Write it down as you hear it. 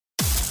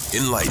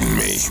Enlighten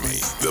Me,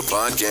 the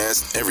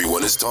podcast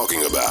everyone is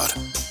talking about,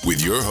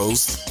 with your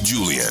host,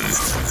 Julian,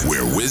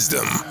 where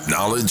wisdom,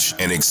 knowledge,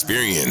 and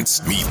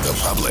experience meet the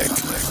public.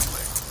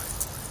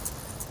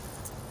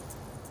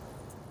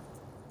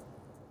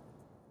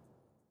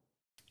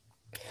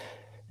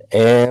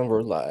 And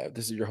we're live.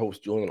 This is your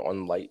host, Julian, on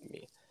Enlighten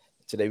Me.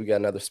 Today we got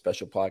another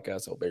special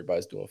podcast. I hope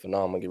everybody's doing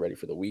phenomenal. Get ready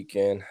for the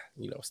weekend.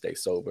 Stay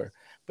sober,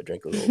 but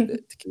drink a little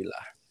bit tequila.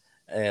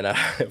 And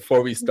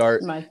before we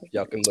start,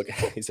 y'all can look at,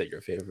 he said your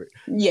favorite.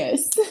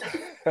 Yes.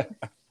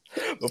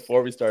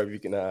 Before we start, if you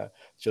can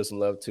show some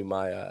love to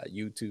my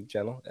YouTube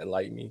channel,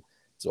 Enlighten Me,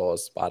 as well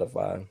as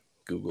Spotify,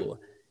 Google,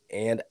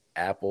 and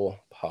Apple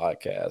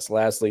Podcasts.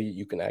 Lastly,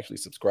 you can actually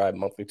subscribe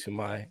monthly to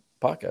my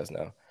podcast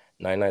now.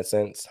 99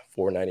 cents,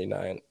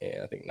 $4.99,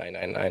 and I think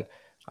 $9.99.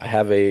 I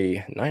have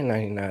a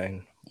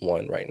 $9.99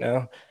 one right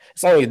now.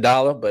 It's only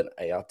 $1, but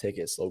hey, I'll take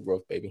it. Slow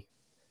growth, baby.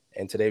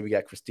 And today we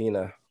got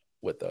Christina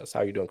with us. How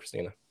are you doing,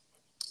 Christina?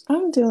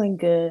 I'm doing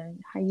good.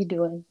 How you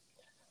doing?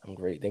 I'm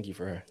great. Thank you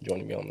for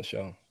joining me on the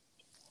show.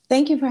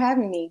 Thank you for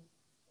having me.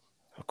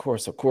 Of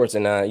course.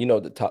 And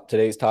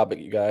today's topic,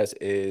 you guys,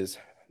 is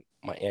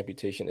my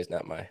amputation is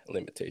not my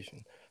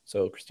limitation.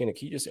 So, Christina,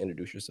 can you just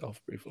introduce yourself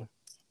briefly?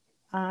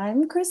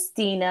 I'm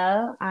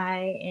Christina.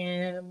 I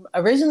am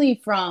originally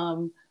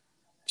from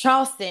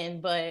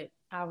Charleston, but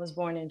I was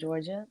born in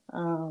Georgia.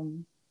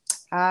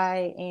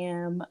 I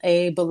am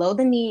a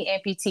below-the-knee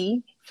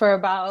amputee for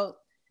about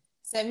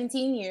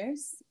 17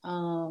 years.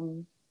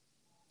 I'm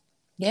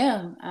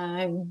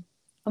a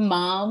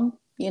mom,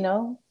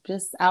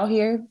 just out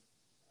here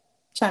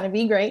trying to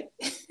be great.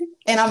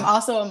 And I'm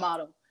also a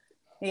model.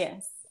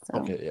 Yes. So.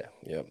 Okay,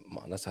 yeah.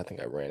 That's I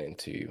think I ran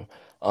into you.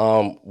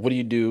 What do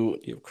you do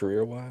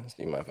career-wise?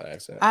 Do you mind if I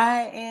ask that?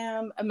 I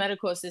am a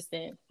medical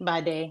assistant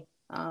by day.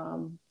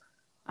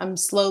 I'm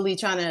slowly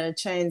trying to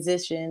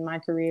transition my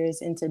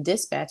careers into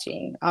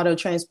dispatching, auto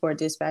transport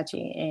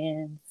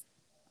dispatching,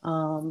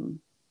 and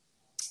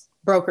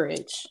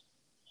brokerage.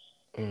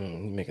 You're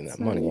making that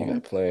money. Yeah. You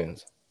got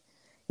plans.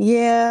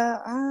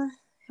 Yeah,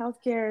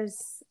 healthcare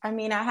is, I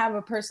have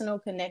a personal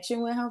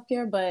connection with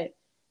healthcare, but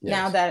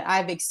now that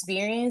I've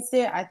experienced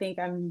it, I think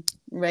I'm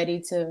ready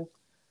to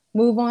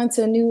move on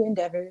to new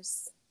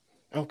endeavors.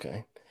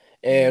 Okay.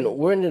 And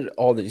when did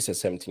all that you said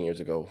 17 years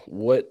ago,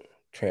 what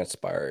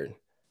transpired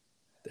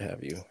to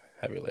have your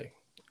leg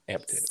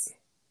amputated?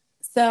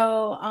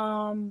 So,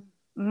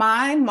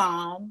 my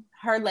mom,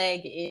 her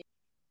leg is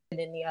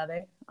than the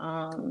other.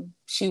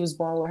 She was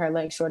born with her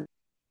leg short.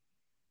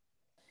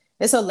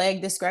 It's a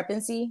leg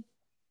discrepancy.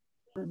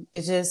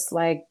 It's just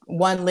like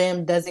one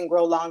limb doesn't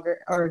grow longer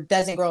or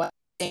doesn't grow at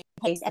the same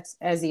pace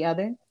as the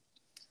other.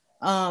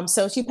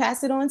 So she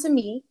passed it on to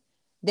me.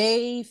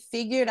 They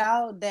figured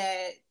out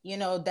that,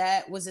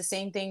 that was the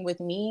same thing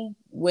with me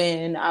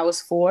when I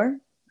was 4.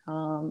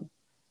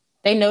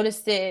 They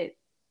noticed it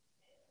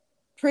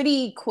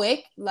pretty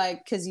quick,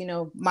 because,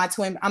 I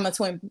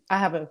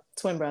have a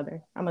twin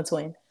brother. I'm a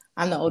twin.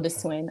 I'm the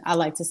oldest twin. I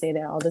like to say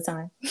that all the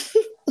time.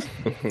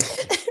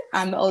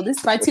 I'm the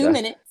oldest by 2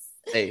 minutes.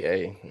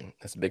 Hey,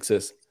 that's a big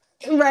sis.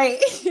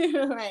 Right.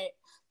 Right.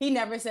 He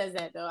never says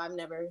that though. I've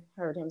never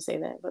heard him say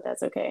that, but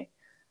that's okay.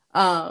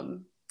 So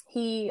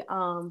they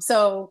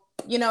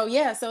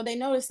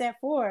noticed that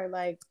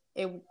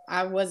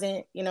I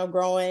wasn't,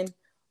 growing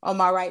on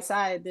my right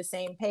side the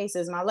same pace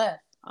as my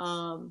left.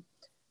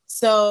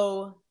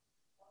 So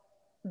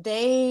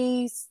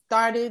they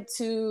started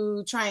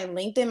to try and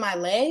lengthen my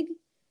leg,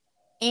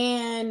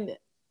 and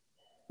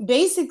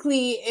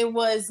basically it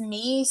was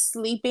me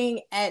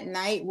sleeping at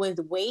night with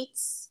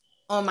weights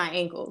on my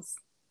ankles.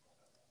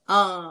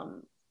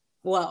 On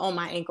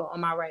my ankle, on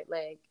my right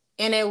leg.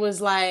 And it was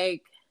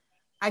like,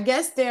 I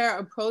guess their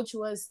approach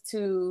was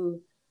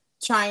to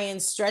try and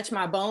stretch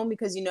my bone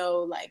because,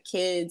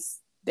 kids,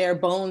 their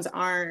bones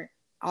aren't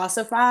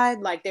ossified.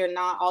 They're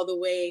not all the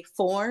way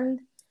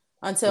formed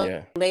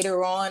until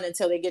later on,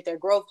 until they get their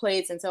growth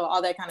plates, until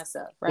all that kind of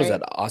stuff, right? Was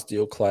that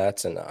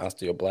osteoclasts and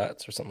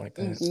osteoblasts or something like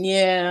that?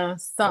 Yeah,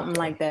 something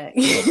like that.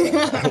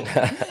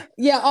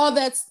 Yeah, all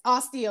that's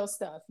osteo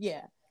stuff,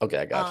 yeah. Okay,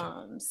 I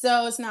got you.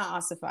 So it's not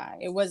ossified.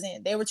 It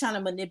wasn't, they were trying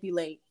to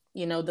manipulate,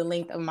 the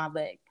length of my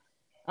leg.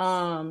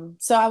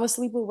 So I would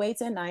sleep with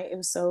weights at night. It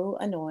was so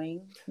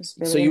annoying.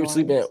 So you were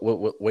sleeping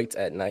with weights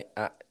at night?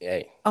 I'm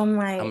an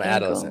ankle.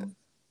 Adolescent.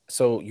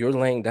 So you're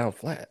laying down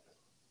flat?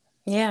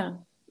 Yeah.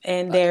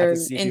 And they're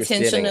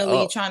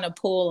intentionally trying to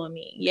pull on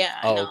me. Yeah,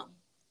 I know.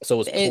 So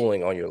it's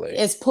pulling on your leg?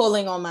 It's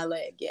pulling on my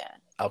leg, yeah.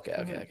 Okay,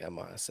 I got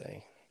my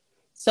say.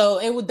 So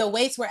the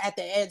weights were at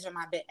the edge of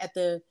my bed, at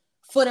the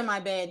foot of my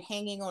bed,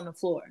 hanging on the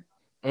floor.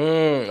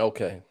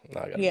 Okay.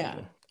 No, I got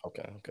it.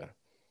 Okay.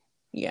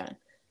 Yeah.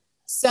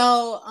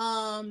 So,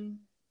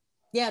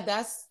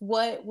 that's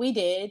what we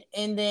did.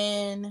 And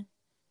then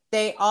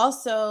they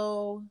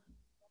also,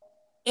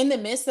 in the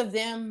midst of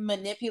them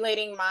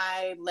manipulating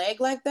my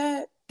leg like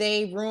that,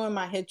 they ruined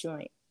my hip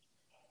joint.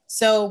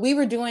 So we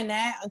were doing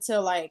that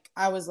until I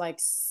was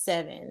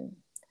 7.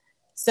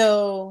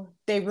 So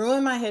they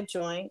ruined my hip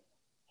joint.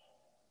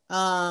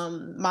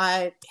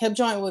 My hip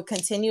joint would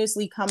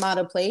continuously come out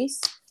of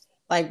place,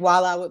 like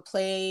while I would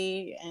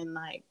play and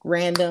like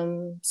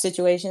random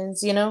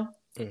situations, you know.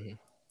 Mm-hmm.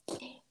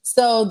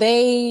 So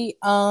they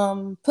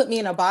put me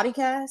in a body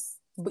cast.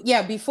 But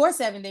yeah, before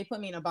 7, they put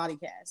me in a body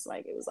cast.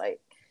 Like it was like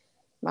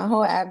my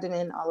whole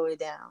abdomen all the way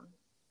down.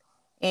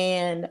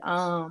 And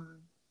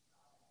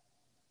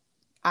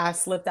I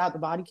slipped out the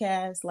body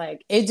cast.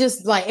 Like it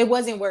just like it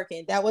wasn't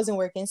working. That wasn't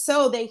working.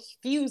 So they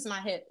fused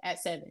my hip at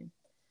 7.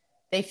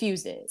 They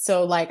fused it.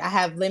 So like I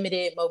have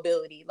limited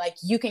mobility. Like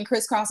you can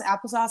crisscross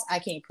applesauce. I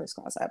can't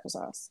crisscross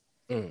applesauce.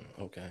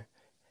 Okay.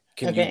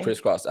 Can you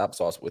crisscross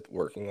applesauce with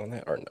working on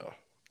that or no?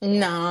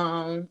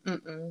 No.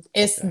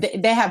 It's Okay.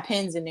 they have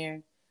pins in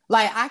there.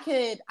 Like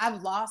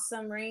I've lost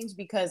some range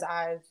because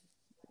I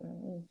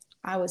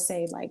would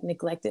say like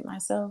neglected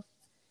myself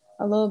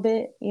a little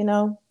bit, you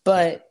know,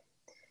 but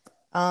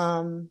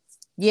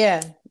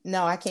yeah,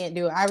 no, I can't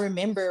do it. I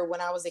remember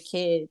when I was a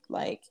kid,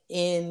 like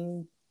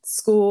in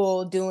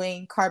school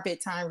doing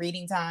carpet time,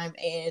 reading time,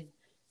 and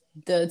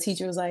the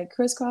teacher was like,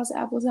 crisscross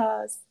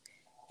applesauce.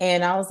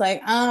 And I was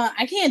like,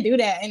 I can't do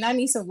that. And I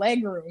need some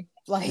leg room.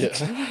 Like,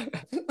 yeah.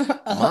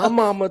 My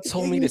mama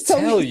told me to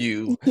tell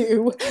you.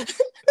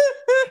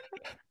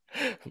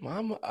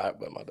 Mama,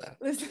 but my bad.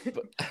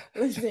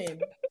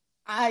 Listen.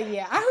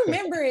 I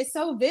remember it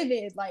so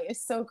vivid. Like,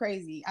 it's so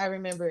crazy. I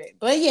remember it.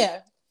 But yeah.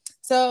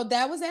 So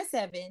that was at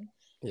 7.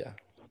 Yeah.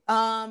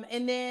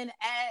 And then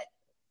at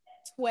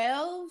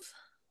 12,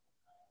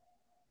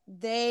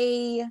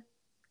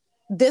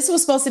 this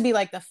was supposed to be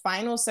like the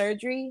final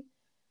surgery.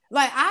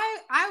 Like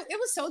it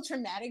was so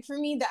traumatic for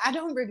me that I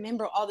don't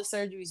remember all the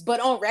surgeries, but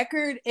on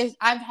record,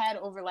 I've had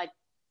over like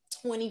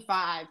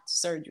 25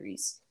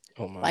 surgeries.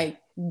 Oh my.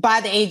 Like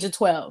by the age of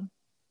 12.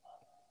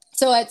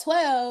 So at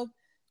 12,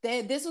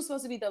 this was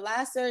supposed to be the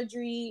last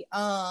surgery.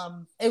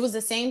 It was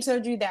the same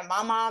surgery that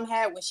my mom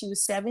had when she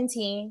was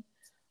 17.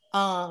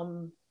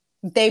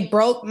 They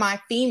broke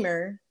my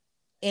femur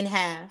in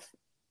half.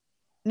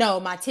 No,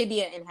 my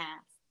tibia in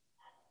half.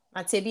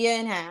 My tibia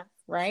in half,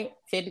 right?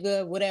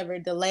 Fibula, whatever.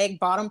 The leg,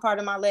 bottom part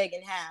of my leg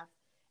in half,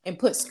 and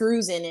put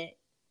screws in it.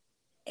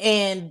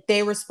 And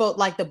they were supposed,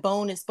 like, the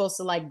bone is supposed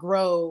to like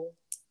grow,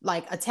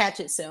 like attach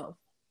itself,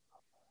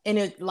 and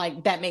it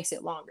like that makes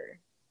it longer.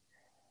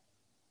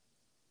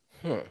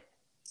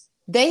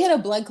 They hit a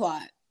blood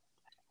clot.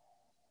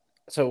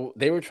 So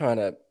they were trying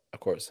to, of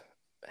course,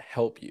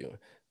 help you.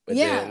 But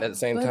then at the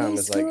same time,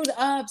 it's screwed like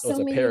up so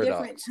many paradox.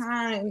 different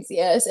times.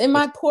 Yes. And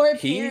my poor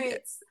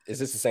parents. Is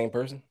this the same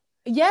person?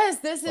 Yes,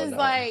 this is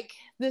like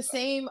the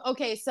same.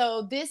 Okay,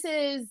 so this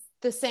is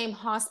the same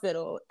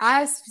hospital.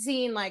 I've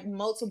seen like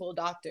multiple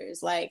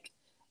doctors. Like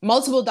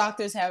multiple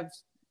doctors have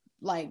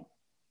like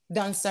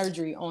done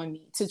surgery on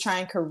me to try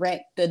and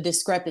correct the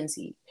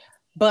discrepancy.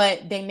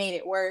 But they made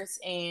it worse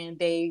and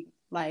they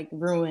like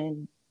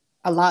ruined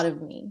a lot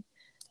of me.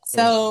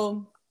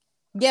 So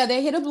yeah,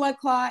 they hit a blood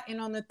clot, and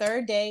on the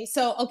 3rd day.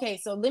 So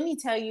let me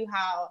tell you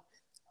how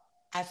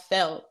I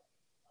felt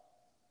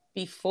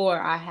before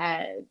I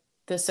had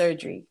the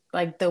surgery.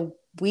 Like the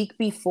week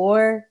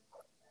before,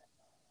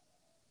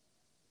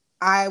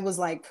 I was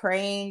like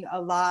praying a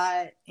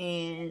lot,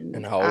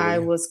 and I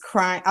was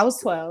crying. I was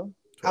 12.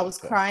 I was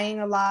crying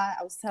a lot.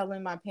 I was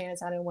telling my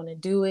parents I didn't want to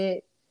do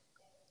it.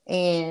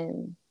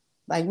 And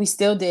like we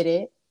still did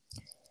it.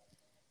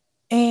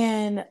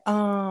 And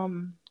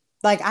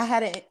like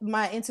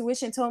my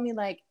intuition told me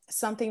like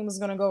something was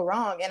gonna go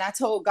wrong. And I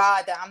told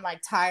God that I'm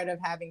like tired of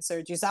having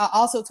surgeries. I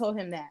also told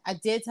him that. I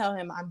did tell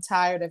him I'm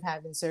tired of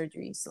having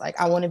surgeries. Like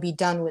I want to be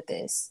done with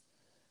this.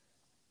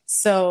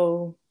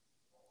 So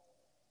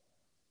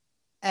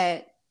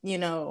at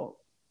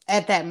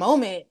that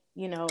moment,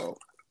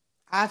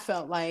 I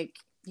felt like,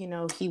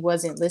 he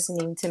wasn't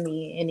listening to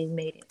me, and he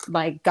made it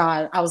like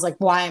God. I was like,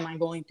 why am I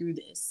going through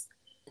this?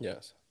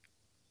 Yes.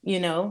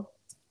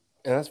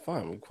 And that's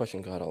fine. We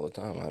question God all the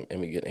time, and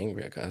we get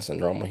angry at God. It's a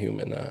normal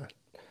human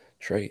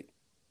trait,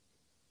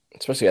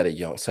 especially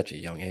at such a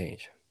young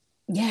age.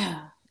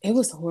 Yeah, it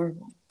was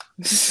horrible.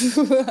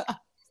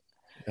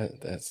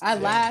 I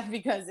laugh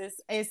because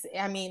it's.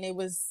 I mean, it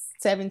was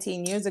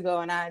 17 years ago,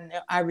 and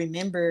I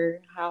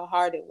remember how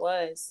hard it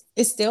was.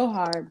 It's still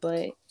hard,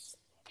 but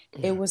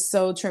it was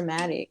so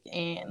traumatic,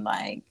 and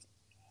like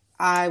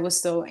I was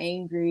so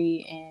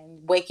angry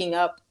and waking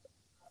up.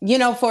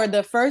 For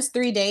the first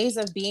 3 days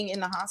of being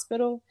in the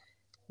hospital,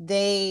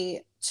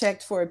 they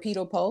checked for a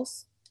pedal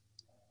pulse,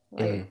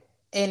 and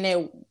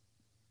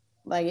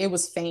it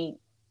was faint.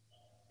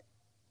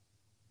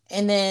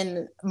 And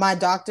then my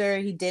doctor,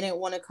 he didn't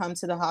want to come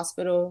to the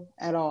hospital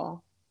at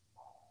all.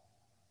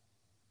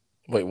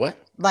 Wait, what?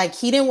 Like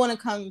he didn't want to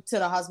come to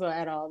the hospital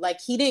at all.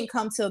 Like he didn't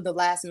come till the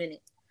last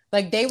minute.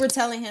 Like they were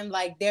telling him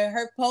like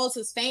her pulse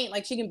was faint,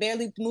 like she can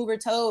barely move her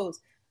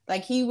toes.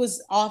 Like he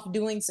was off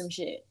doing some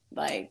shit.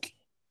 Like.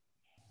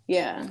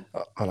 Yeah.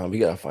 Hold on, we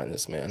gotta find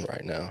this man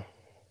right now.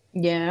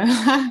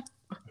 Yeah.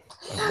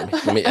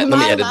 Let me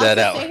edit that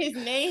out. Say his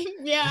name?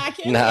 Yeah, I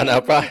can't.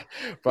 No,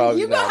 probably.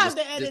 You're gonna have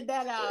to edit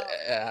that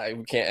out.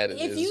 We can't edit.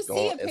 If you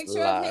see a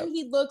picture of him,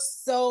 he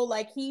looks so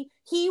like he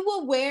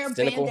will wear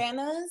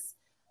bandanas,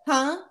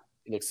 huh?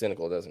 He looks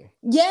cynical, doesn't he?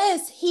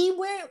 Yes, he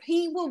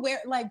will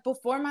wear like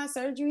before my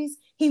surgeries,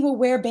 he will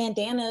wear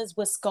bandanas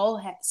with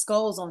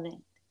skulls on it.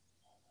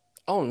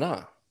 Oh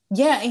nah.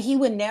 Yeah, and he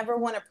would never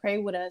want to pray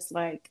with us.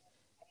 Like,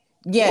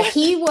 yeah, what?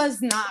 He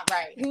was not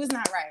right. He was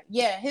not right.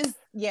 Yeah, his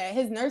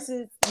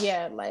nurses,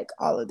 like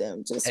all of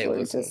them just were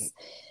listen, just.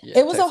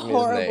 It was a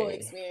horrible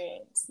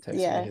experience. Text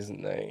me his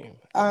name.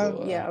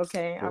 Yeah,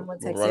 okay. I'm gonna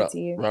text it to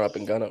you. Run up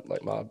and gun up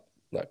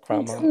like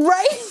crime mom.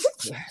 Right.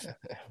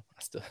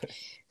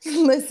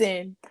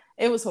 Listen,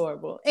 it was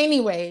horrible.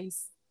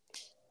 Anyways,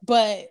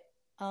 but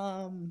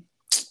that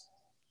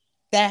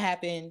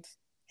happened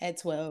at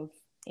 12,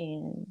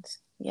 and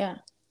yeah.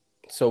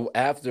 So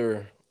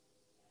after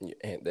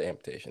the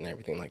amputation and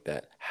everything like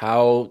that,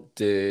 how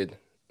did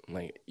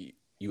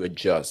you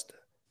adjust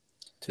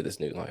to this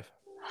new life?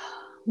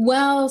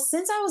 Well,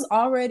 since I was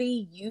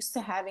already used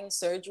to having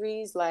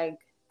surgeries, like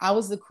I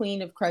was the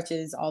queen of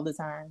crutches all the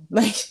time.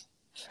 Like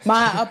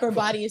my upper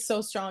body is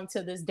so strong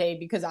to this day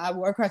because I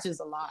wore crutches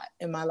a lot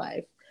in my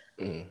life.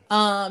 Mm.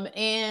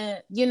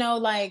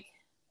 And like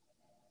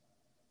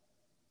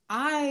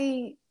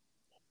I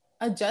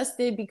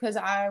adjusted because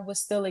I was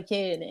still a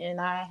kid and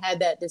I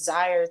had that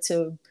desire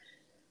to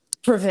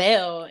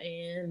prevail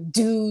and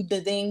do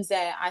the things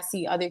that I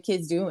see other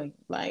kids doing.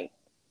 Like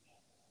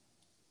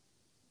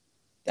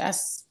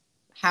that's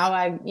how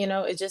I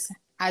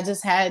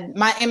just had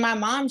my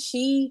mom,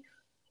 she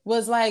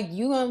was like,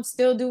 you gonna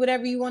still do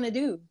whatever you want to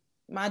do.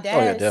 My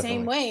dad,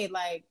 same way.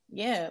 Like,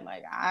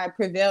 I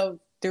prevailed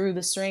through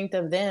the strength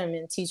of them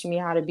and teaching me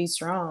how to be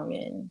strong.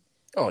 And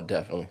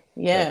definitely.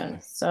 Yeah. Definitely.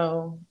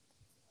 So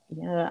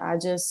yeah,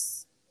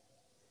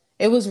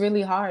 it was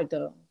really hard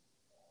though.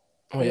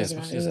 Oh yeah,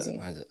 especially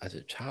as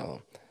a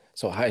child.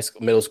 So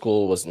middle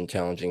school wasn't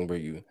challenging. Were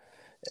you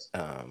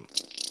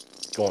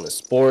going to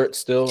sports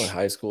still in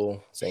high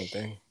school? Same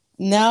thing?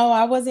 No,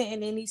 I wasn't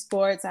in any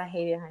sports. I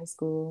hated high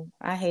school.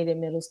 I hated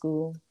middle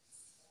school.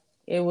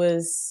 It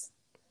was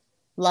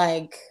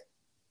like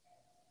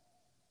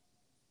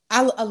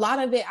a lot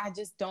of it I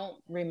just don't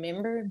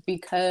remember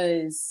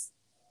because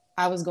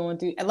I was going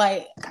through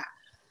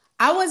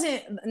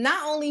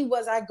not only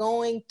was I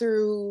going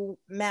through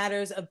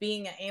matters of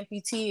being an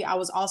amputee, I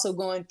was also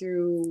going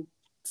through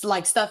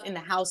like stuff in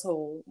the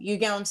household. You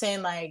get what I'm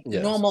saying? Like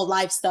normal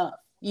life stuff.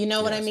 You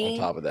know what I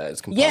mean? On top of that, it's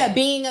component. Yeah,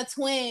 being a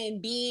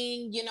twin,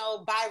 being,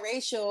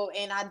 biracial.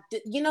 And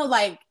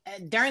like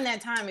during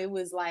that time, it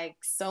was like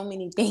so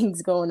many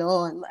things going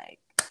on. Like,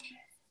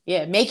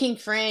 making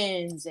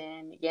friends.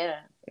 And it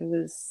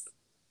was,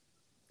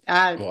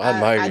 I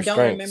don't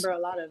remember a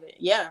lot of it.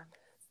 Yeah.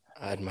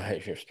 I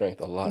admire your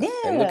strength a lot. Yeah.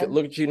 And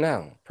look at you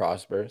now,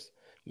 prosperous,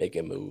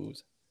 making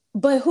moves.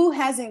 But who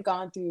hasn't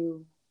gone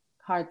through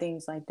hard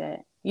things like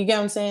that? You get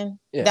what I'm saying?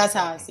 Yeah. That's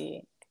how I see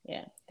it.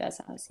 Yeah, that's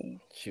how I see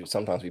it. Shoot,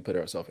 sometimes we put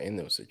ourselves in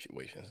those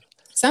situations.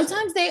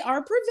 Sometimes they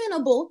are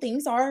preventable.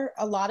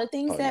 A lot of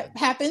things that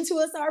happen to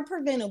us are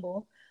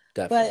preventable.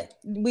 Definitely.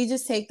 But we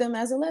just take them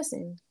as a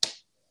lesson.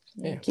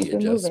 Yeah, keep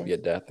it moving. We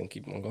adapt and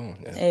keep on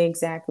going. Yeah.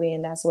 Exactly,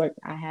 and that's what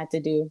I had to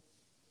do.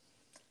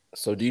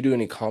 So do you do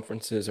any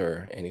conferences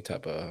or any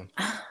type of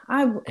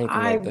anything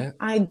like that?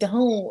 I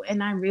don't,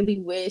 and I really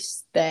wish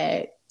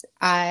that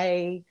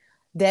I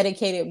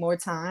dedicated more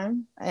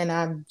time, and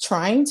I'm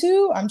trying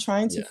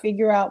to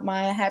figure out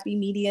my happy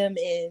medium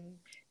in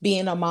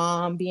being a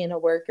mom, being a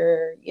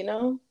worker,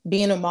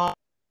 being a mom.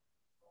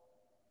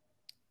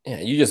 Yeah,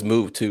 you just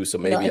moved too, so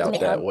maybe out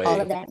that way.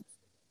 All of that.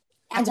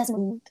 I just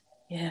moved.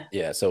 Yeah.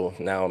 Yeah, so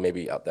now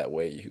maybe out that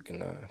way you can,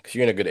 because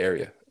you're in a good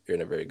area. You're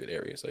in a very good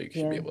area, so you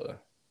should be able to.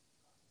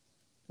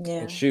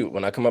 Yeah. And shoot,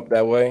 when I come up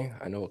that way,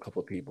 I know a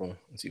couple of people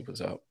and see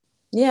what's up.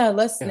 Yeah,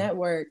 let's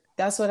network.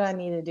 That's what I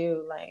need to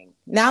do. Like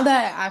now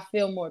that I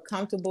feel more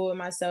comfortable with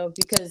myself,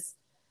 because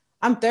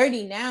I'm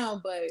 30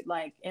 now, but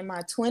like in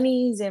my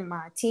 20s and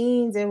my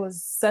teens, it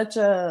was such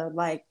a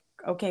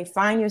okay,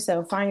 find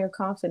yourself, find your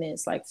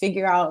confidence, like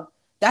figure out.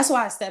 That's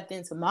why I stepped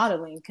into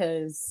modeling,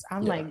 because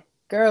I'm like,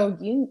 girl,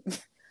 you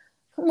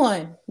come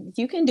on,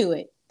 you can do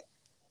it.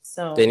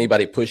 So did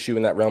anybody push you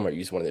in that realm, or you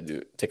just wanted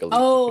to take a leap?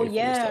 Oh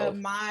yeah,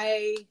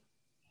 my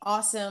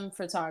awesome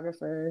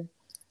photographer,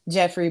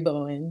 Jeffrey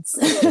Bowens.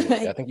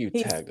 I think you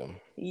tagged him.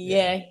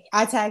 Yeah,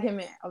 I tag him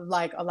in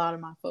like a lot of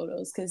my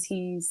photos because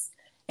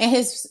and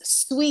his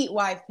sweet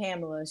wife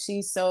Pamela.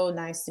 She's so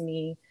nice to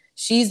me.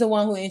 She's the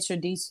one who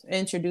introduced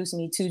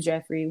me to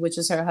Jeffrey, which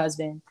is her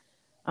husband.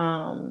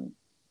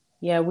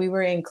 We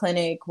were in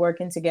clinic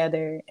working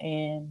together,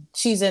 and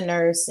she's a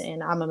nurse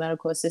and I'm a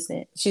medical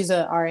assistant. She's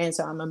a RN,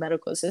 so I'm a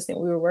medical assistant.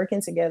 We were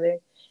working together.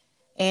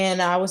 And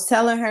I was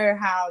telling her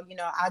how,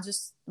 I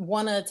just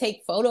want to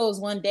take photos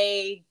one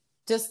day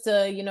just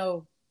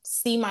to,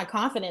 see my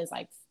confidence,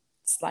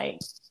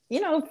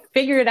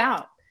 figure it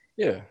out.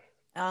 Yeah.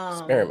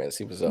 Experiment.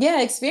 See what's up.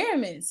 Yeah,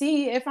 experiment.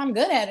 See if I'm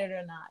good at it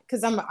or not.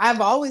 Because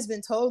I've always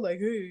been told like,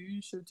 hey,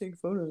 you should take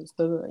photos,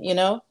 you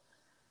know.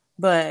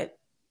 But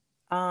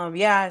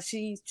yeah,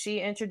 she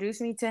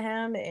introduced me to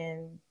him,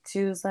 and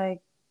she was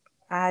like,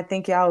 I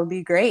think y'all would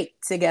be great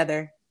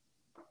together.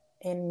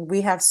 And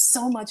we have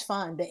so much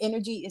fun. The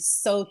energy is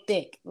so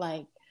thick.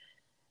 Like,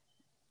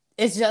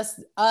 it's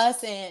just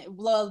us. And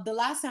well, the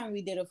last time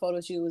we did a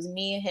photo shoot was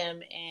me and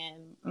him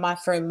and my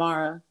friend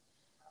Mara.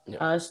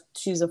 Yeah.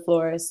 She's a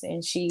florist,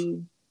 and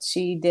she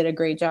did a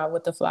great job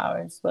with the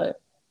flowers.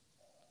 But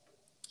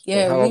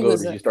yeah, how long ago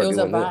did you start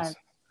doing this?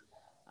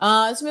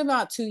 It's been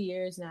about 2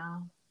 years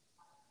now.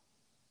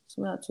 It's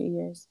been about 2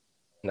 years.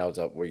 Now it's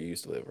up where you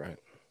used to live, right?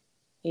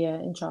 Yeah,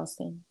 in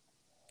Charleston,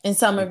 in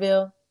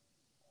Somerville.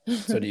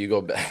 So do you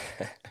go back?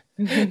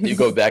 Do you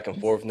go back and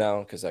forth now?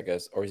 Because I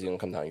guess, or is he gonna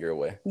come down your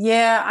way?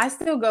 Yeah, I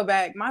still go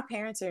back. My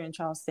parents are in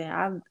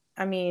Charleston.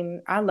 I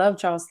mean, I love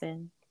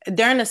Charleston.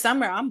 During the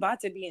summer, I'm about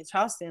to be in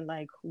Charleston.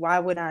 Like, why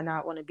would I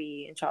not want to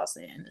be in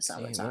Charleston in the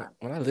summertime?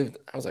 When I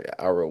was like an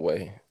hour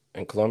away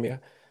in Columbia.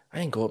 I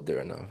didn't go up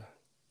there enough.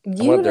 I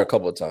went up there a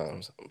couple of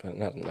times, but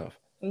not enough.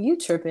 You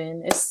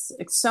tripping. It's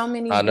so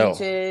many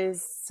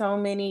beaches, so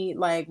many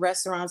like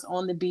restaurants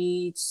on the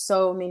beach,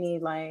 so many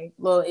like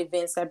little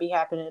events that be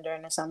happening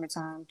during the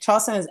summertime.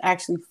 Charleston is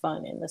actually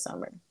fun in the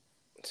summer.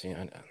 See,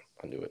 I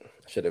knew it.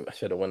 I should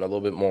have went a little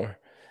bit more.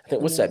 I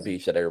think what's that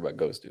beach that everybody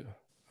goes to?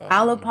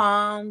 Isle of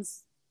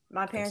Palms.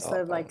 My parents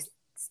live like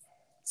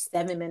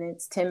 7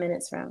 minutes, 10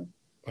 minutes from.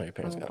 Oh, your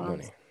parents got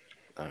money.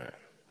 All right.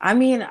 I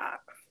mean,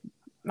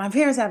 my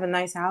parents have a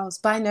nice house,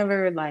 but I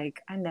never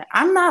like.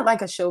 I'm not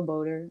like a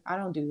showboater. I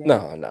don't do that.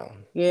 No.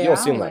 Yeah, you don't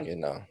seem like it.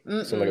 No,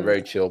 you seem like a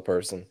very chill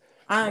person.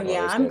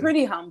 I'm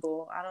pretty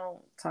humble. I don't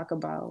talk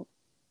about.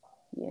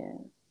 Yeah.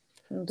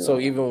 So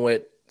even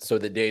with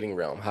the dating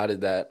realm, how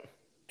did that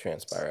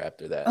transpire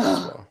after that as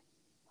well?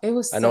 It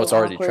was. I know it's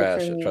already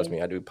trash. Trust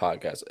me, I do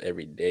podcasts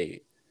every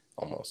day,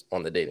 almost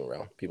on the dating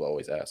realm. People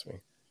always ask me.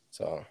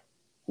 So.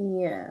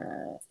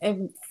 Yeah,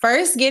 and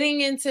first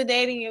getting into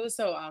dating, it was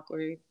so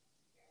awkward.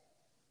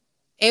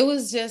 It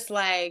was just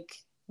like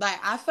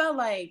I felt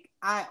like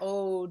I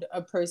owed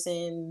a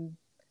person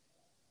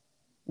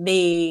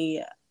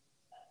the,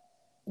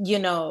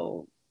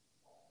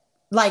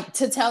 like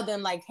to tell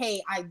them like,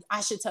 hey,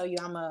 I should tell you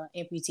I'm a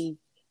amputee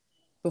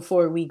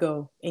before we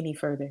go any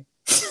further.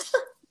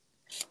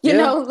 you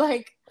know,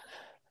 like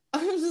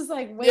I'm just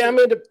like, wait. Yeah,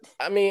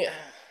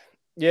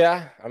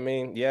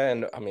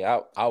 and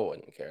I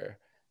wouldn't care.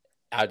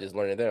 I just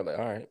learned it there. Like,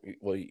 all right,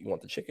 well, you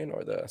want the chicken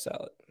or the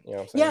salad? You know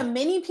what I'm saying? Yeah,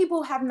 many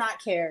people have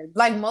not cared.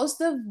 Like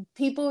most of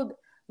people,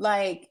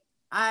 like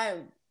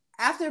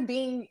after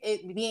being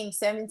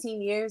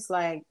 17 years,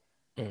 like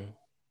either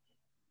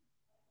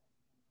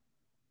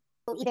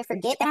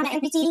forget that I'm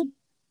an amputee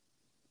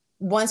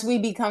once we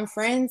become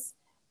friends,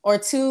 or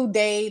two,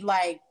 they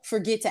like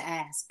forget to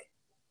ask.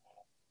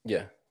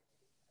 Yeah.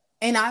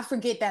 And I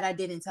forget that I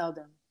didn't tell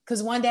them.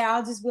 Because one day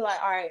I'll just be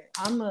like, all right,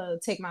 I'm going to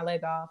take my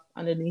leg off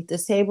underneath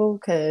this table.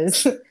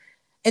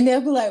 And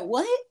they'll be like,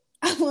 what?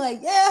 I'm like,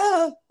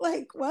 yeah,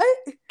 like, what?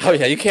 Oh,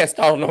 yeah, you can't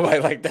startle nobody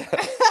like that.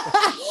 Like,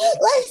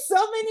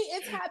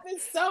 it's happened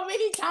so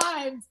many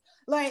times.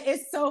 Like,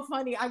 it's so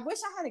funny. I wish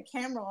I had a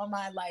camera on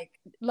my,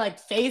 like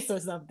face or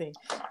something.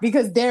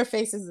 Because their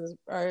faces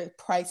are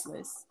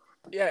priceless.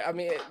 Yeah, I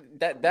mean,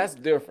 that's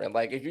different.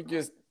 Like, if you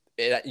just,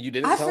 you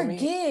didn't tell me. I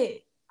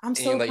forget. I'm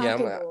so like,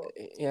 comfortable.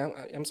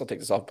 I'm just gonna take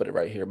this off, put it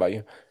right here by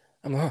you.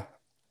 I'm like,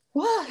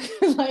 what?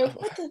 Like,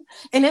 what the?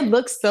 And it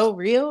looks so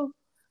real.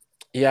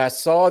 Yeah, I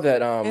saw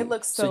that. It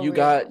looks so you real.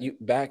 got you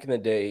back in the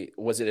day.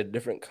 Was it a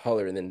different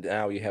color, and then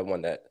now you have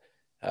one that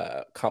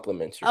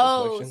complements your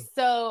complexion?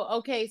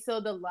 So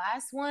the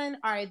last one.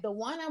 All right, the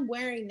one I'm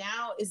wearing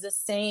now is the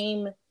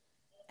same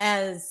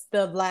as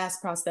the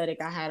last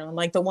prosthetic I had on.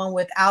 Like the one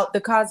without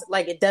the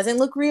like it doesn't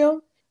look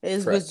real.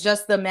 It was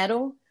just the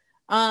metal.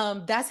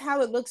 That's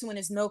how it looks when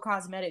there's no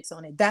cosmetics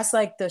on it. That's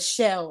like the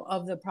shell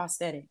of the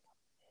prosthetic.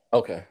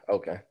 Okay.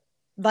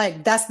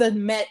 Like that's the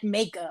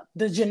makeup,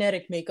 the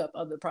genetic makeup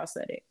of the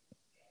prosthetic.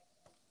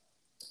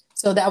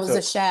 So that was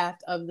the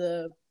shaft of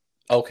the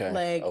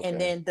leg, and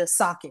then the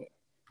socket,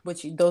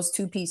 those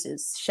two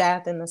pieces,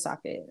 shaft and the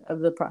socket of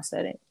the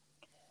prosthetic.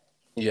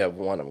 You have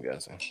one, I'm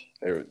guessing.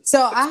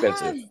 So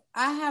expensive.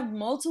 I have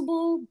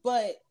multiple,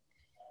 but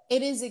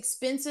it is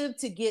expensive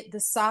to get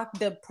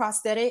the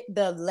prosthetic,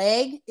 the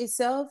leg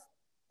itself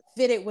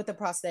fitted with the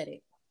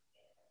prosthetic.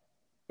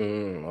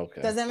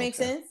 Okay. Does that make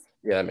sense?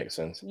 Yeah, that makes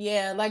sense.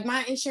 Yeah, like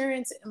my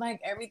insurance, like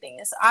everything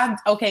is.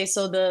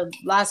 So the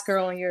last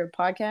girl on your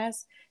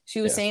podcast, she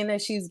was saying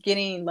that she's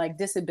getting like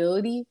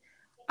disability.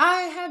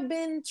 I have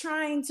been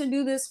trying to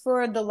do this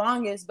for the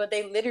longest, but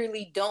they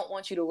literally don't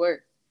want you to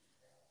work.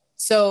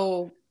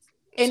 So,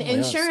 and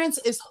insurance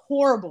is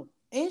horrible.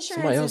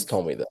 Somebody else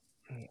told me that.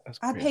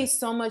 I pay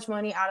so much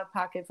money out of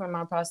pocket for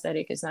my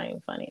prosthetic. It's not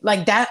even funny.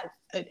 Like that,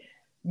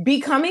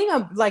 being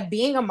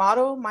a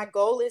model, my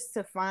goal is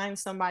to find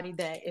somebody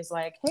that is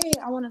like, hey,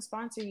 I want to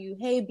sponsor you.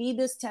 Hey, be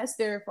this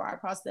tester for our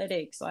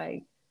prosthetics.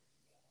 Like,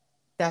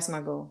 that's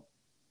my goal.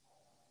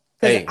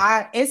 Hey,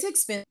 it's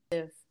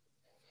expensive.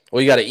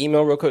 well, you got an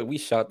email real quick. We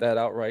shout that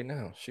out right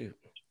now. Shoot.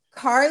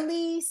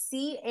 Carly,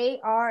 CARLEY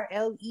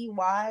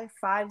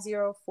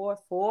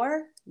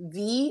 5044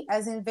 V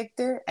as in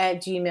Victor at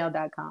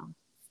gmail.com.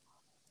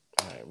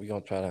 All right, we're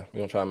gonna try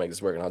to make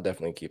this work, and I'll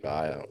definitely keep an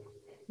eye out.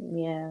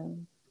 Yeah.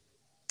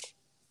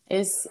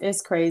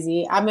 It's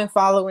crazy. I've been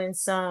following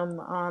some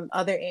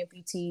other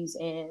amputees,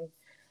 and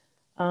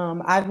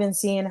I've been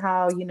seeing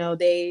how, you know,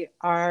 they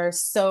are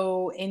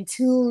so in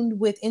tune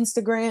with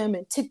Instagram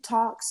and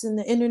TikToks and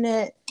the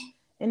internet.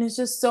 And it's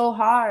just so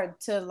hard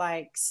to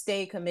like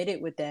stay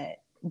committed with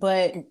that.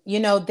 But,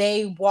 you know,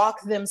 they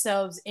walk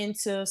themselves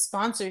into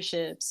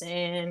sponsorships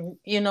and,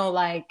 you know,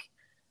 like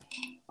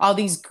all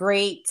these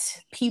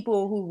great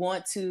people who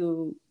want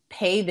to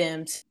pay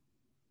them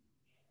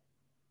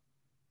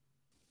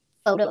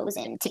photos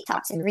and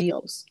TikToks and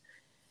reels.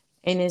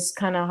 And it's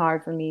kind of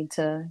hard for me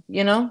to,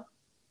 you know.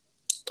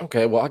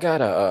 Okay, well, I got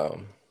a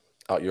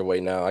out your way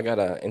now. I got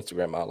an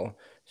Instagram model.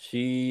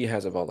 She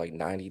has about like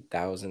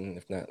 90,000,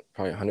 if not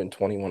probably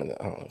 121 of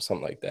the, I don't know,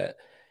 something like that.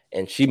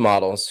 And she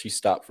models. She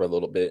stopped for a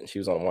little bit, and she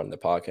was on one of the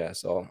podcasts.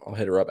 So I'll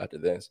hit her up after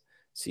this,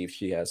 see if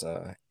she has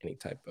any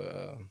type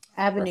of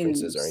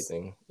references or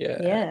anything.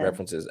 Yeah.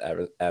 References,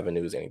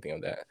 avenues, anything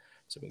of that.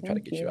 So we can try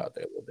to get you out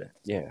there a little bit.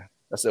 Yeah,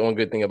 that's the one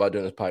good thing about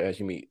doing this podcast.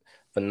 You meet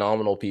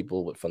phenomenal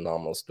people with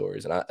phenomenal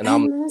stories, and that's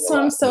what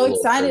I'm so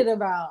excited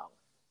about.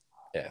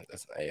 Yeah,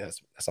 that's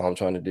all I'm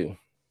trying to do.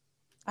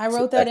 I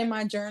wrote that in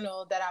my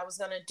journal that I was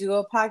going to do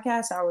a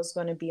podcast. I was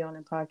going to be on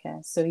a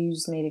podcast. So you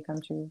just made it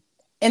come true.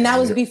 And that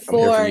was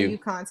before you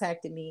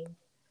contacted me.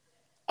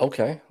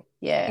 Okay.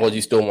 Yeah. Well, do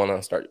you still want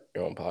to start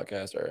your own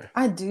podcast, or?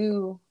 I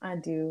do.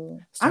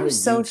 I'm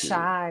so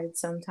shy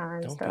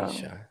sometimes. Don't be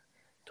shy.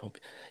 Don't be.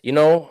 You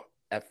know,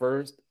 at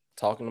first,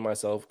 talking to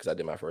myself, because I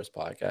did my first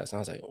podcast, and I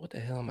was like, what the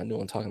hell am I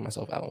doing talking to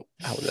myself out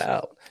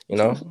loud? You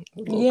know?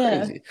 A little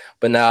crazy.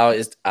 But now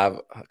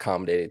I've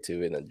accommodated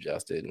to it and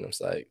adjusted, and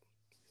it's like,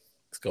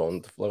 it's going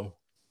with the flow.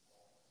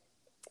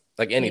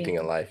 Like anything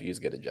in life, you just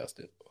get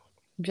adjusted.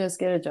 Just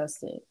get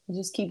adjusted.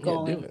 Just keep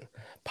going. Do it.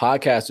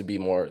 Podcasts would be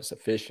more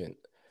sufficient.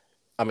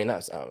 I mean,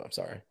 I'm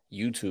sorry.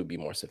 YouTube would be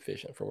more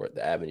sufficient for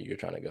the avenue you're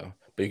trying to go.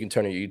 But you can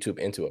turn your YouTube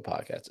into a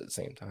podcast at the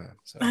same time.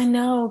 So I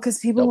know, because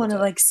people want to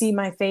like see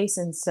my face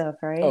and stuff,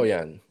 right? Oh,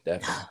 yeah,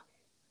 definitely.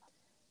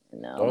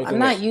 No, I'm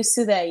not used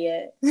to that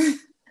yet.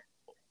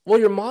 Well,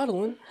 you're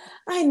modeling.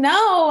 I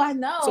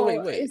know. So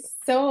wait.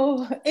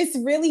 It's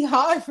really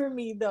hard for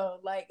me though.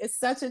 Like it's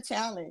such a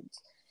challenge.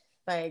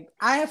 Like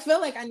I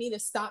feel like I need to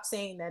stop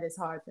saying that it's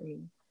hard for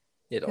me.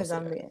 Because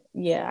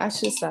I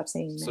should stop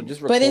saying that. So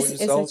just record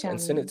yourself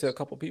and send it to a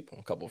couple people,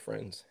 a couple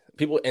friends,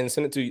 and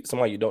send it to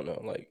somebody you don't know.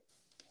 Like,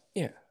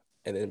 yeah,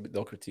 and then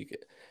they'll critique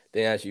it.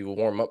 Then as you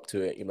warm up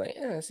to it, you're like,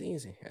 yeah, it's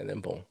easy, and then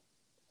boom.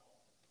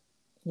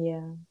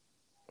 Yeah,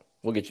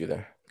 we'll get you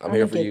there. I'm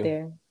here for you.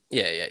 There.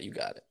 Yeah, you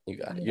got it.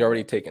 You're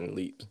already taking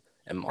leaps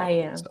and modeling.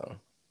 I am. So.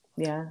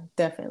 Yeah,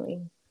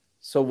 definitely.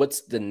 So what's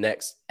the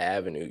next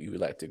avenue you would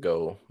like to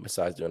go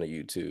besides doing a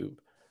YouTube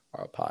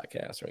or a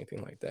podcast or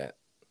anything like that?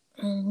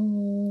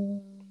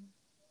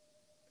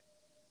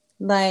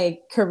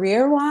 Like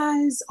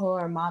career-wise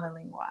or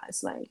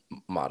modeling-wise? Like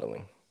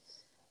modeling.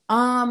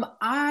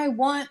 I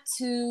want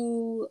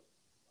to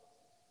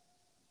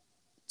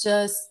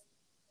just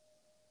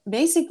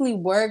basically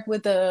work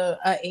with a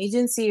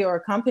agency or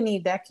a company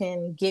that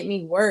can get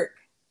me work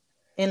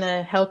in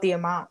a healthy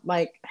amount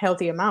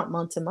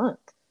month to month.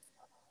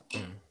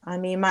 I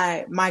mean,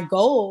 my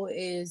goal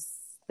is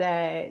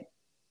that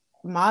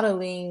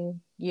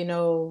modeling, you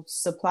know,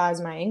 supplies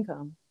my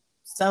income,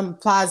 some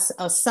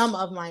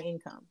of my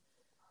income.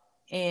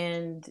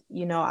 And,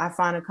 you know, I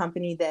find a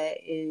company that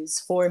is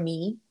for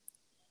me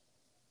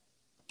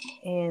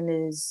and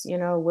is, you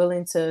know,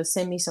 willing to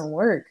send me some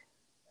work.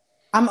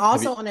 I'm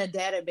also on a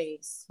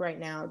database right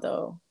now,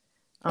 though.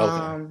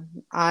 Okay.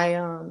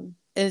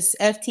 It's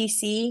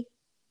FTC.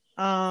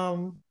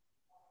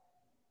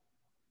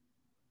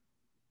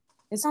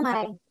 It's on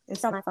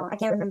my phone. I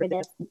can't remember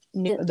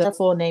the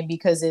full name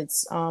because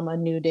it's a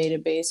new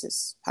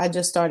database. I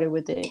just started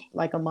with it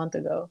like a month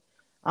ago.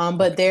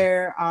 But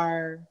there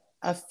are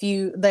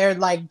they're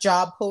like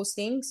job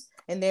postings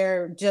and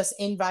they're just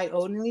invite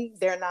only.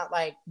 They're not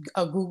like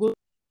a Google.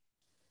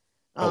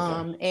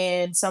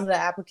 And some of the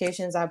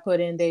applications I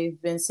put in,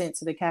 they've been sent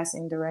to the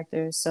casting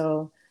director.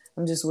 So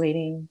I'm just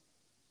waiting.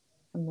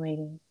 I'm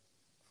waiting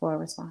for a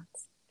response.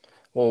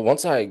 Well,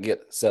 once I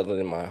get settled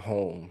in my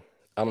home,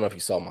 I don't know if you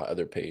saw my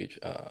other page,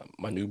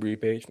 my Newbury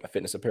page, my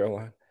fitness apparel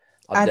line.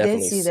 I'll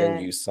definitely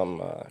send you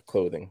some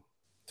clothing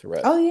to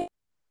rep. Oh, yeah.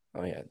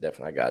 Oh, yeah,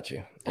 definitely. I got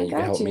you. And you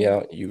can help me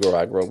out. You grow,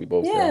 I grow. We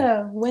both grow.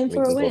 Yeah, win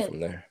for a win. Go from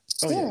there.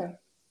 Oh, yeah.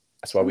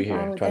 That's why we're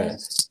here, trying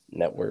to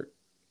network.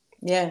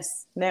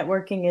 Yes,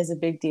 networking is a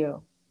big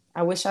deal.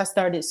 I wish I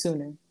started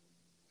sooner.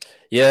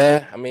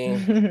 Yeah, I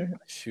mean,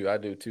 shoot, I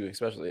do too.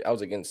 Especially, I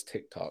was against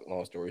TikTok,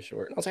 long story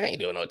short. I was like, I ain't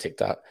doing no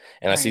TikTok.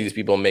 And I see these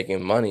people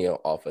making money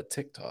off of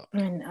TikTok.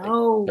 I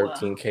know. Like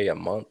 $13K a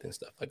month and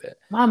stuff like that.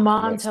 My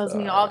mom tells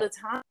me all the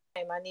time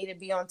I need to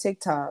be on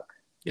TikTok.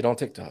 Get on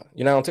TikTok.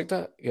 You're not on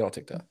TikTok? Get on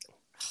TikTok.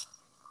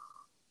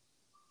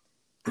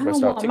 I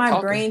don't want my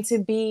brain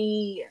to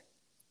be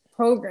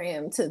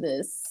programmed to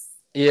this.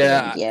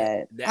 Yeah.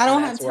 Yeah. I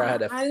don't have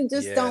time. I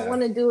just don't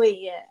want to do it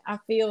yet. I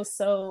feel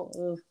so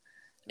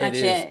not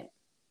yet.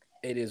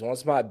 It is.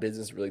 Once my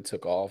business really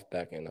took off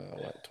back in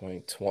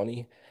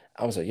 2020,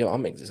 I was like, yo,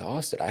 I'm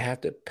exhausted. I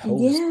have to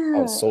post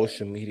on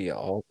social media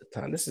all the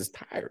time. This is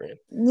tiring.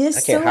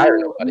 I can't hire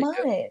nobody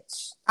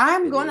much.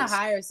 I'm going to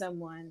hire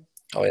someone.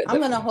 Oh, yeah, I'm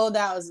going to hold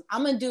out.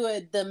 I'm going to do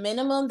it the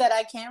minimum that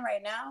I can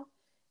right now,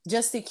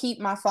 just to keep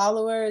my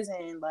followers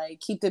and like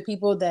keep the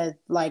people that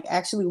like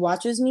actually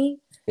watches me.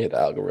 Yeah, the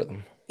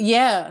algorithm.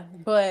 Yeah,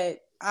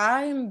 but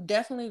I'm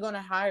definitely going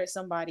to hire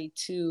somebody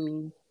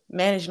to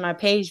manage my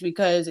page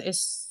because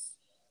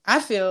I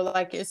feel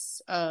like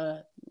it's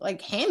like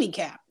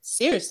handicapped.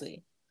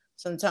 Seriously,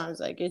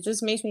 sometimes like it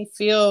just makes me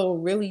feel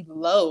really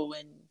low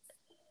and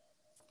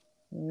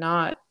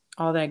not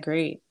all that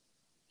great.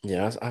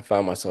 Yeah, I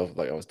found myself,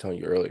 like I was telling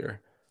you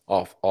earlier,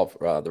 off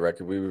the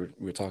record. We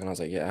were talking. I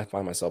was like, yeah, I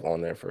find myself on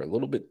there for a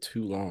little bit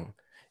too long,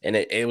 and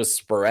it was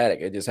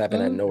sporadic. It just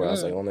happened out of nowhere. I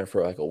was like on there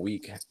for like a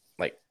week,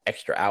 like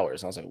extra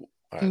hours. I was like, all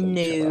right, let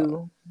me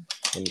chill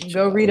out.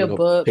 Go read a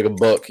book. Pick a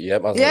book.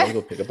 Yep. I was like, let me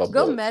go pick up a book.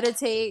 Go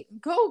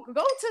meditate. Go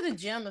to the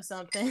gym or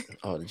something.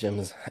 Oh, the gym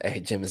is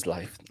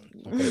life.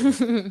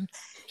 Gym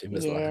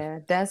is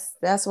life.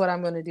 That's what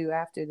I'm gonna do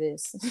after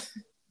this.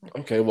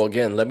 Okay, well,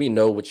 again, let me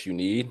know what you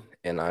need,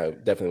 and I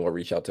definitely want to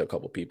reach out to a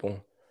couple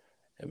people,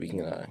 and we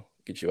can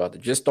get you out there.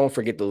 Just don't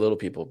forget the little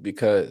people,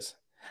 because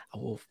I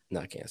will. No,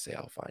 I can't say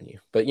I'll find you,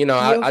 but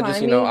I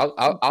just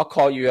I'll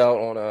call you out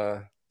on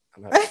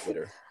I'm not on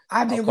Twitter.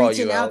 I've been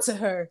reaching out to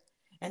her,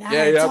 and I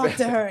haven't talked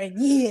to her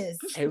in years.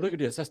 Hey, look at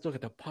this! I still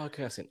got the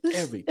podcast and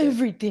everything.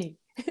 Everything.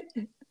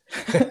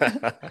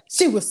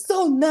 She was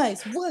so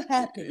nice. What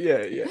happened?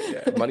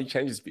 Yeah. Money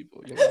changes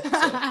people, So.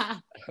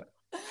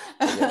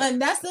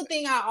 And that's the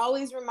thing I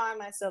always remind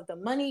myself: the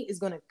money is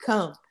gonna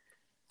come.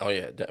 Oh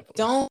yeah, definitely.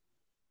 Don't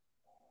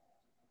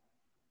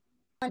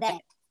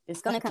that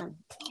it's gonna come.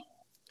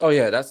 Oh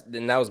yeah, that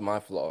was my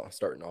flaw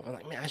starting off. I'm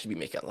like, man, I should be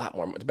making a lot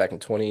more money. Back in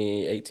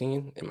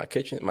 2018, in my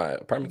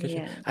apartment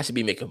kitchen, I should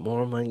be making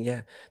more money.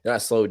 Yeah. Then I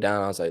slowed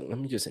down. I was like, let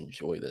me just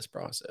enjoy this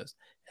process.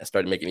 I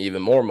started making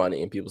even more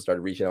money, and people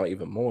started reaching out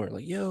even more.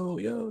 Like,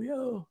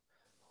 yo.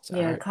 So,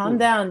 yeah, right, calm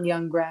down,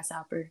 young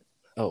grasshopper.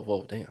 Oh,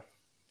 whoa, damn.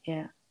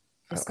 Yeah.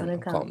 It's gonna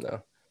come. I'm calm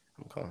now.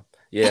 I'm calm.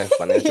 Yeah,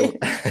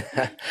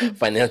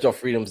 financial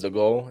freedom's the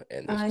goal,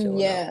 and just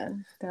chilling out.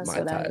 That's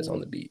my ties on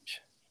the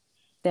beach.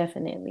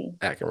 Definitely.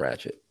 Acting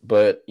ratchet,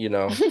 but is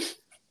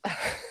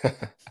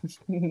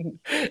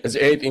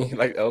there anything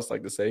else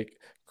to say,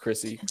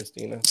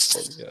 Christina?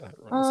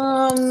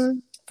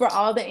 For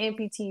all the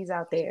amputees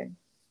out there,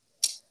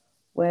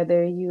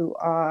 whether you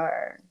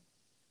are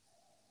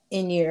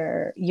in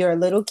your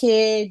little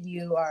kid,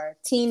 you are a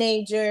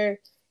teenager,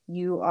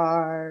 you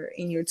are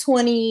in your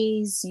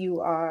 20s,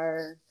 you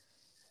are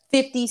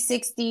 50,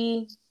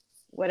 60,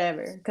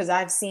 whatever. Because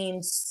I've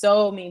seen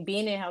so many,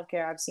 being in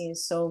healthcare, I've seen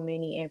so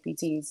many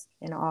amputees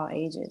in all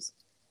ages.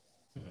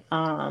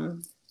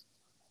 Don't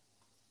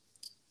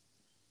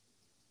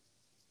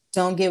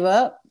give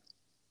up.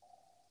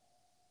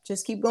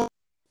 Just keep going.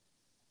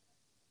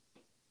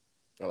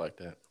 I like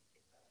that.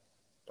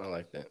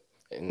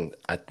 And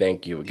I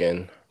thank you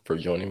again for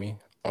joining me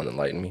on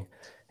Enlighten Me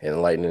and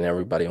enlightening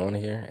everybody on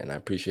here. And I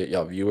appreciate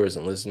y'all viewers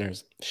and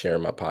listeners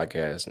sharing my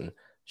podcast and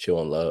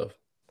showing love.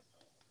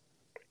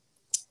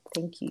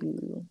 Thank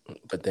you.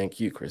 But thank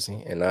you,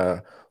 Chrissy. And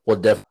we'll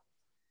definitely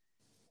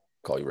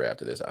call you right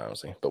after this,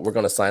 honestly. But we're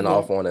going to sign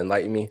off on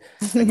Enlighten Me.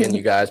 Again,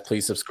 you guys,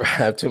 please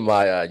subscribe to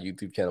my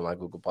YouTube channel, my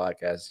Google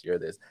Podcast.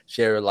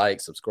 Share,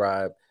 like,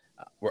 subscribe.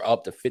 We're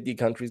up to 50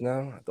 countries now.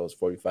 I thought it was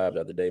 45 the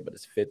other day, but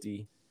it's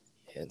 50.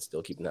 And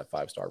still keeping that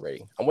 5-star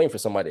rating. I'm waiting for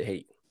somebody to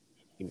hate.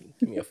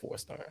 Give me a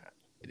 4-star.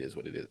 It is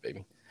what it is,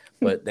 baby.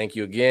 But thank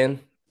you again.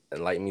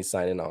 Enlighten Me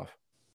signing off.